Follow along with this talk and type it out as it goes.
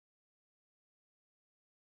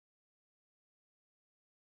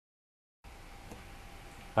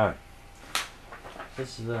Hi,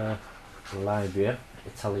 this is Lyvia,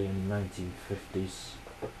 Italian 1950s,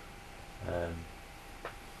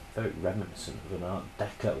 very reminiscent of an Art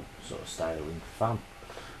Deco sort of styling fan.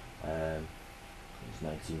 These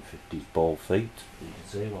 1950s ball feet, you can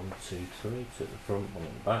see 1, 2, 3, two at the front, one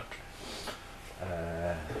at the back.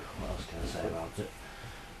 What else can I say about it?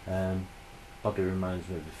 Body reminds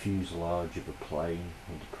me of the fuselage of a plane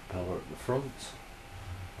with a propeller at the front.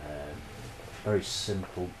 Very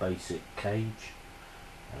simple, basic cage.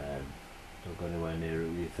 Don't go anywhere near it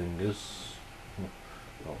with your fingers.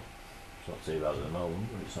 Well, it's not too bad at the moment,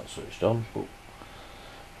 but it's not switched on. But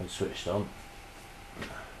when it's switched on,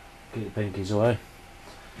 keep the pinkies away.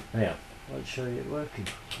 Anyhow, let's show you it working.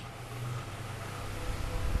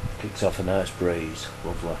 Kicks off a nice breeze,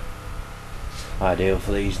 lovely. Ideal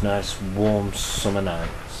for these nice warm summer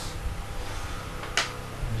nights.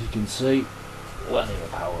 As you can see, plenty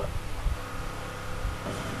of power.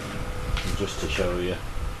 And just to show you,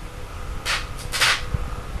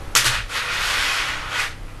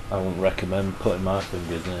 I wouldn't recommend putting my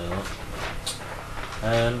fingers near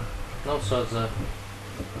that. Also has a,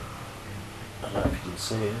 I don't know if you can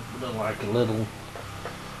see it, but like a little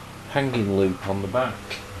hanging loop on the back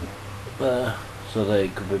there, so that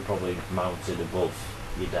it could be probably mounted above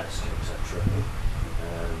your desk, etc.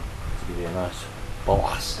 To give you a nice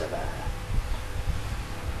blast of air.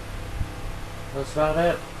 That's about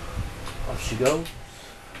it. Off she goes.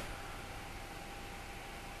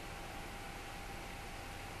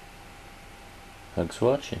 Thanks for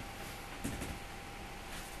watching.